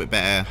little bit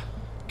better.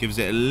 Gives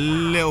it a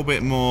little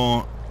bit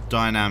more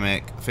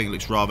dynamic. I think it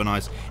looks rather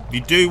nice. If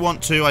you do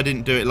want to, I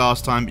didn't do it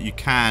last time, but you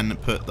can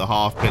put the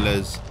half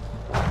pillars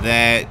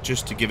there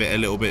just to give it a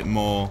little bit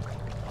more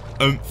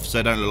oomph so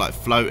they don't look like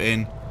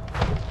floating.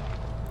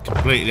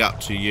 Completely up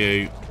to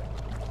you.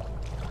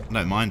 I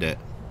don't mind it.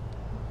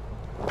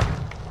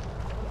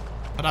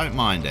 I don't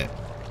mind it.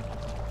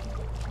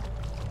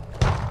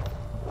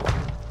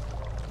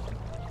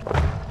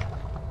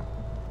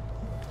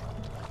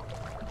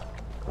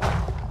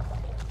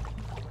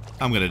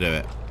 I'm gonna do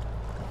it.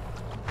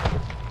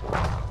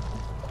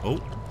 Oh.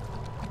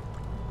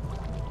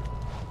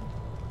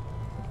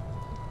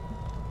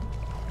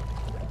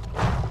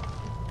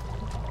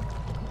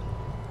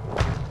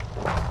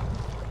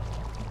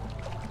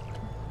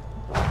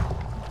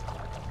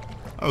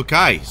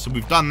 Okay, so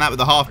we've done that with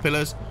the half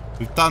pillars.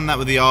 We've done that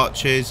with the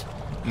arches.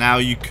 Now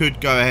you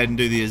could go ahead and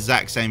do the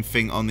exact same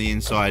thing on the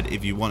inside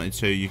if you wanted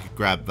to. You could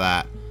grab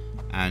that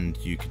and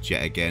you could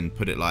yet again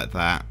put it like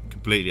that.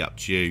 Completely up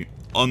to you.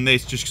 On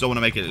this, just because I want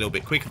to make it a little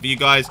bit quicker for you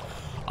guys,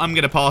 I'm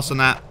going to pass on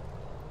that.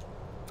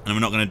 And we're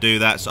not going to do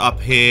that. So up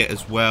here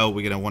as well,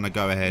 we're going to want to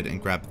go ahead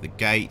and grab the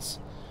gates.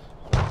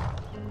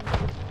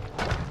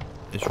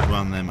 Just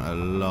run them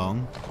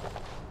along.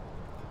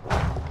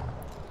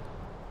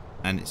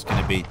 And it's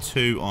going to be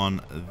 2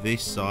 on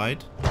this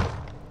side.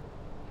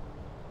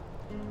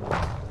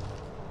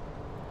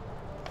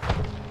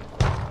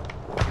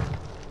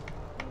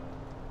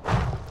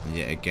 And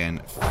yet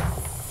again,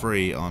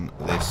 3 on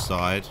this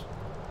side.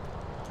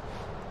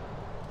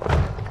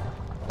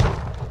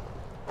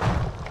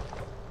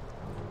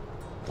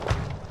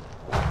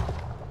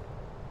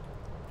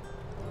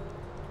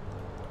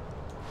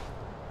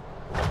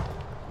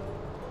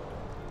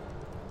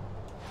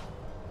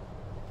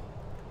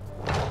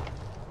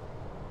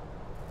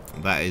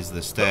 That is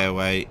the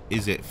stairway.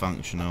 Is it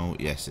functional?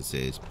 Yes, it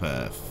is.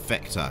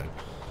 Perfecto.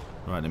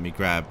 Right, let me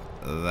grab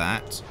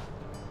that.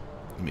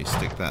 Let me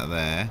stick that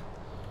there.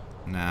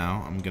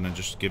 Now, I'm going to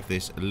just give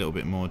this a little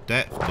bit more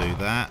depth. Do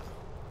that.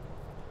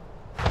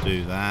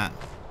 Do that.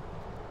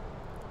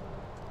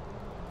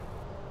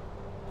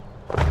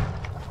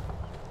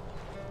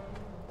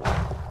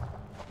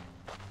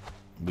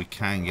 We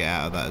can get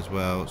out of that as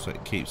well, so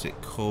it keeps it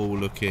cool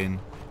looking.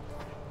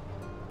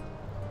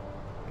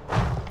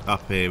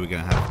 Up here we're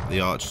going to have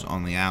the arches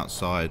on the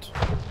outside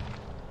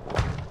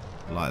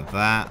like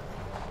that.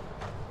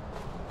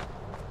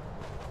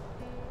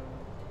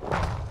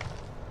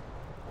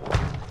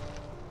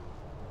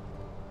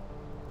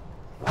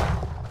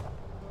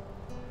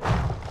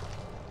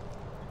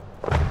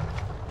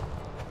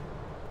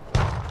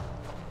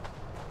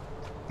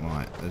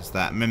 Right, there's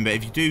that. Remember,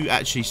 if you do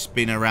actually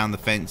spin around the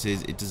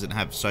fences, it doesn't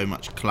have so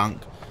much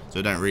clunk, so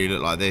it don't really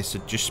look like this. So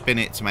just spin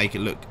it to make it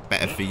look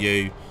better for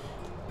you.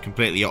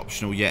 Completely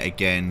optional yet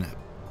again,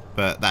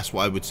 but that's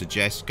what I would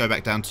suggest. Go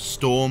back down to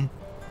storm.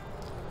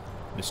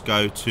 Let's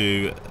go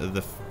to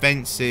the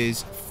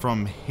fences.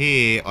 From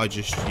here I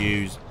just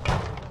use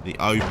the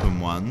open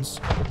ones.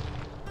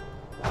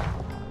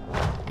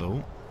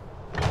 Oh.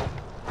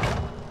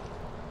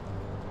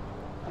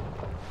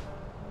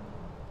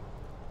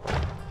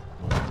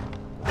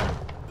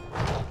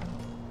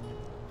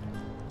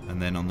 And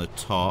then on the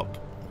top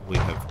we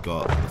have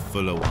got the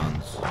fuller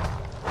ones.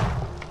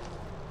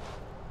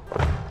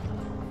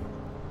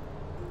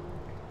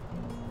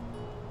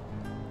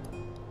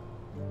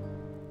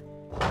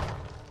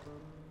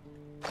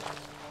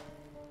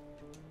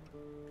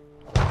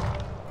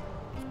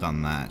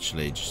 Done that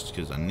actually just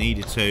because I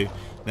needed to.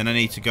 Then I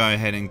need to go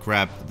ahead and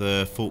grab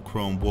the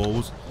Forlorn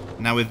walls.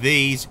 Now with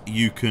these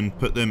you can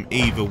put them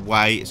either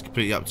way, it's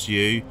completely up to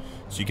you.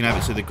 So you can have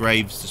it so the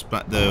graves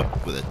display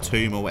with a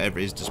tomb or whatever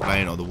it is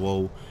displaying on the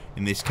wall.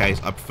 In this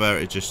case I prefer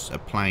it just a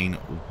plain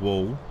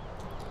wall.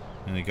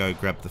 I'm gonna go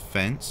grab the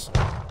fence.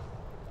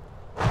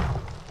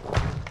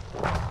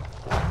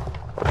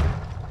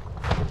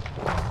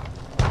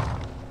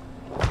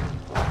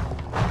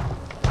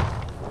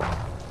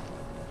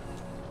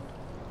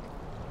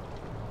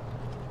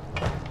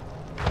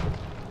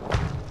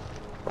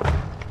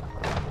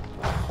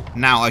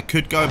 Now, I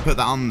could go and put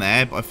that on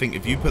there, but I think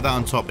if you put that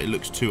on top, it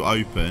looks too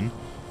open.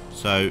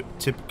 So,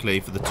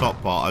 typically, for the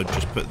top part, I'd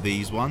just put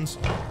these ones.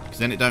 Because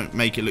then it don't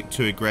make it look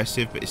too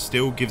aggressive, but it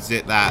still gives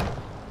it that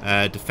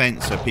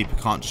defense so people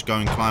can't just go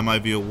and climb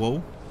over your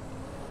wall.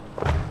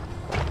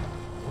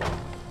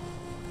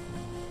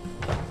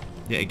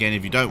 Yet again,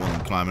 if you don't want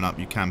them climbing up,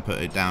 you can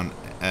put it down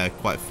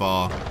quite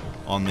far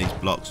on these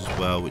blocks as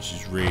well, which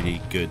is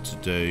really good to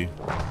do.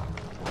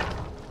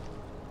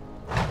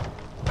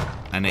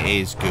 And it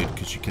is good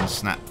because you can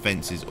snap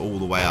fences all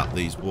the way up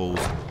these walls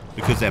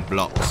because they're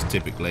blocks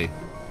typically.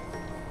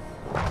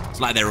 It's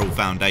like they're all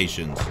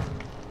foundations.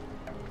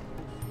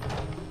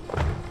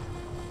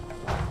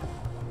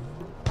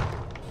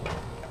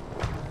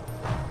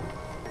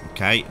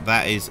 Okay,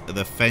 that is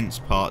the fence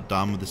part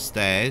done with the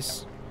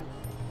stairs.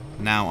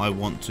 Now I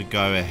want to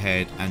go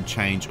ahead and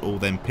change all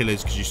them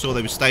pillars because you saw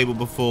they were stable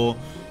before.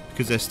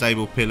 Because they're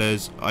stable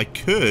pillars, I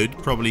could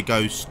probably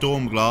go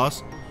storm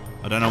glass.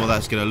 I don't know what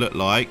that's going to look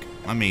like.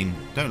 I mean,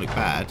 don't look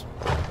bad.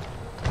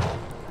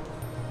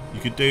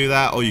 You could do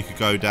that, or you could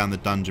go down the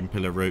dungeon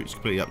pillar route. It's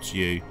completely up to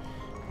you.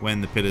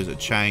 When the pillars are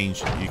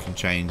changed, you can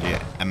change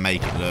it and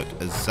make it look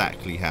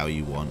exactly how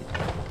you want.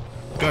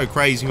 Go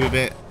crazy with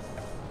it.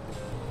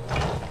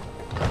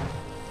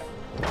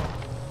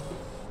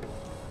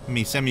 I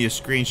mean, send me your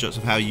screenshots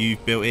of how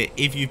you've built it.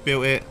 If you've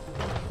built it,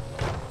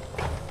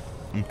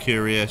 I'm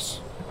curious.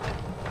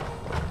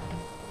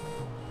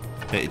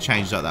 It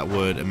changes up that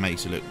wood and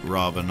makes it look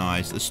rather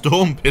nice. The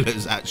storm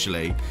pillars,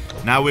 actually.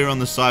 Now we're on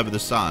the side with the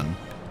sun.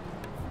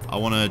 I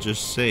want to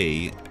just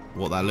see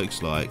what that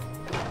looks like.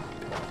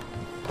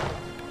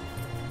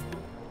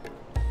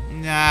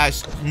 Nah,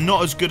 it's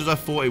not as good as I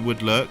thought it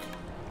would look.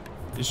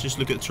 Let's just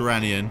look at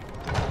Tyrannian.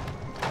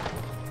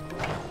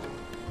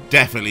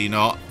 Definitely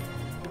not.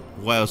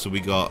 What else have we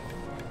got?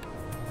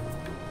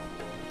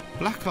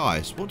 Black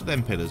ice. What do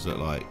them pillars look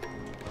like?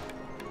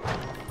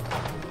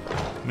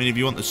 I mean, if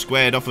you want the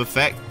squared off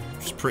effect,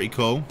 it's pretty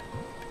cool.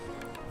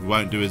 We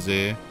won't do a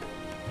here.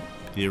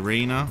 The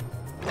arena.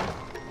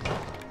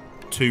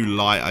 Too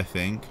light, I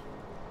think.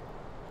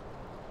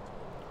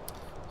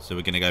 So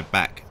we're going to go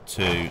back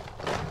to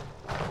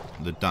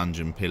the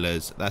dungeon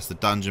pillars. That's the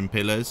dungeon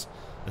pillars.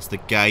 That's the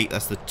gate.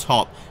 That's the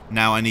top.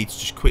 Now I need to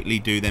just quickly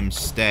do them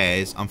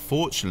stairs.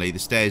 Unfortunately, the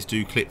stairs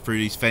do clip through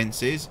these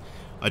fences.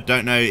 I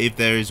don't know if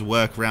there is a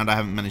workaround. I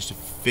haven't managed to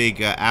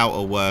figure out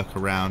a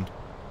workaround.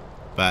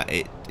 But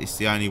it's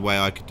the only way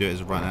I could do it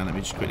as a run. Now let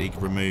me just quickly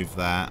remove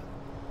that.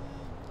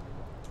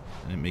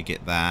 Let me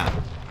get that.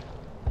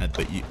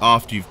 But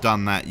after you've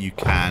done that, you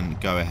can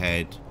go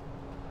ahead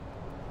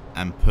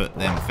and put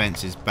them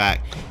fences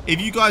back. If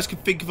you guys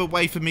could think of a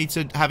way for me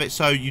to have it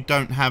so you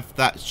don't have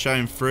that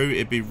shown through,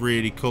 it'd be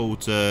really cool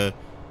to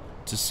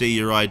see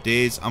your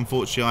ideas.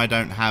 Unfortunately, I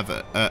don't have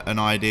an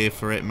idea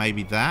for it.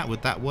 Maybe that.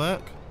 Would that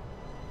work?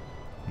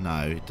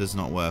 No, it does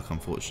not work,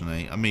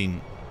 unfortunately. I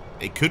mean,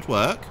 it could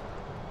work.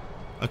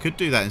 I could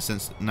do that in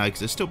sense. No, because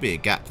there'll still be a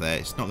gap there.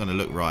 It's not going to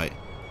look right.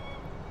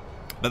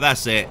 But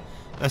that's it.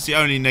 That's the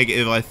only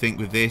negative I think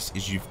with this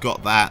is you've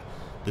got that.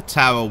 The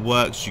tower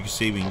works. You can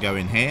see we can go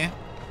in here.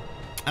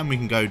 And we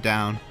can go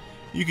down.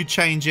 You could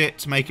change it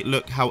to make it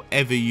look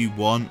however you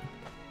want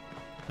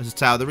as a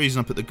tower. The reason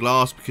I put the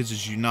glass, because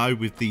as you know,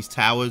 with these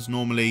towers,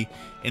 normally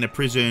in a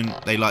prison,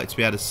 they like to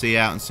be able to see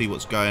out and see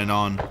what's going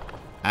on.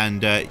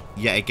 And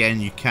yet again,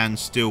 you can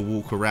still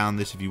walk around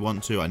this if you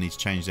want to. I need to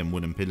change them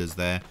wooden pillars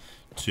there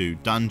to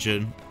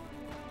dungeon.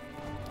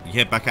 You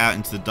head back out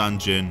into the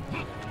dungeon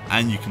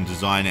and you can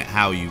design it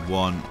how you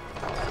want.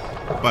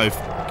 Both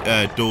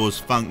doors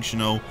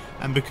functional.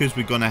 And because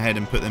we've gone ahead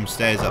and put them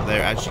stairs up there,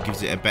 it actually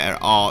gives it a better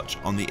arch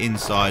on the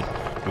inside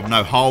with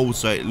no holes,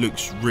 so it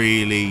looks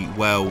really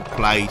well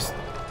placed.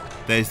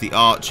 There's the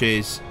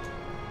arches.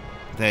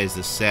 There's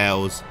the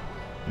cells.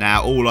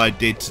 Now, all I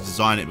did to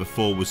design it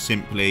before was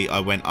simply I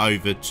went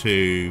over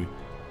to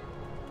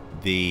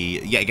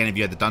the... Yet again, if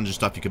you had the dungeon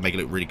stuff, you could make it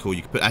look really cool.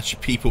 You could put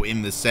actually people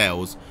in the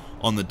cells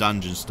on the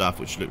dungeon stuff,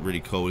 which look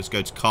really cool. Let's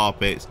go to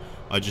carpets.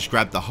 I just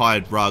grabbed the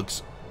hired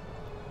rugs.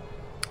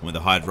 With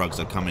the hired rugs,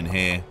 I come in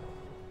here.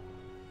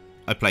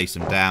 I place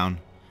them down,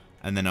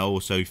 and then I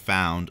also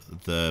found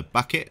the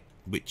bucket,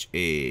 which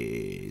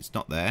is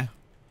not there.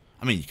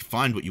 I mean, you can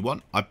find what you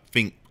want. I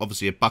think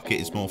obviously a bucket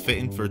is more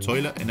fitting for a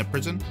toilet in a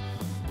prison.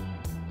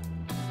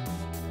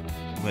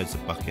 Where's the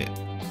bucket?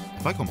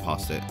 Have I gone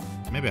past it?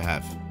 Maybe I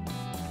have.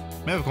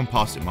 Maybe I've gone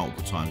past it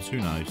multiple times. Who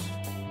knows?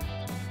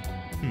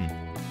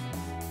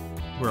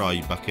 Where are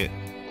you, bucket?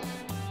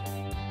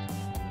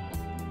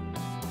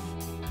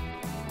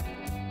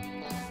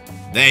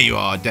 There you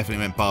are. I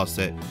definitely went past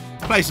it.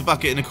 Place a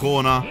bucket in the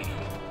corner,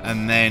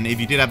 and then if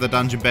you did have the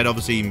dungeon bed,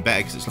 obviously even better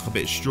because it's like a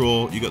bit of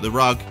straw. You got the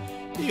rug,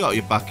 you got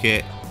your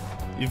bucket,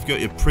 you've got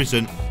your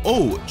prison.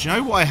 Oh, do you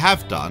know what I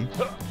have done?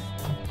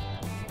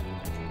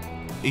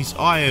 Is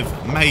I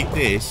have made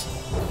this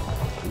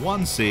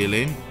one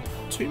ceiling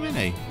too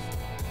many.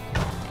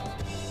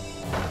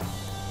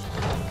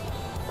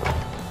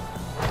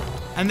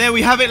 And there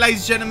we have it,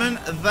 ladies and gentlemen.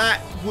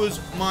 That was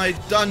my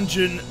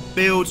dungeon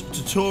build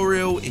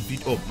tutorial.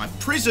 My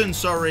prison,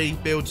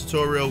 build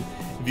tutorial.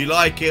 If you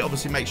like it,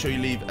 obviously make sure you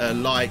leave a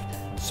like,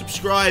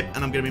 subscribe,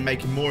 and I'm going to be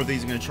making more of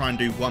these. I'm going to try and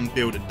do one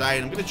build a day,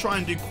 and I'm going to try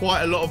and do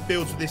quite a lot of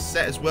builds with this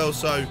set as well.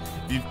 So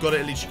if you've got it,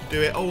 at least you can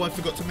do it. Oh, I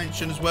forgot to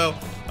mention as well,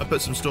 I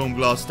put some storm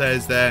glass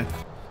stairs there.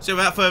 So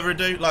without further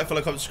ado, like,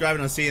 follow, comment, subscribe,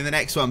 and I'll see you in the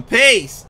next one. Peace!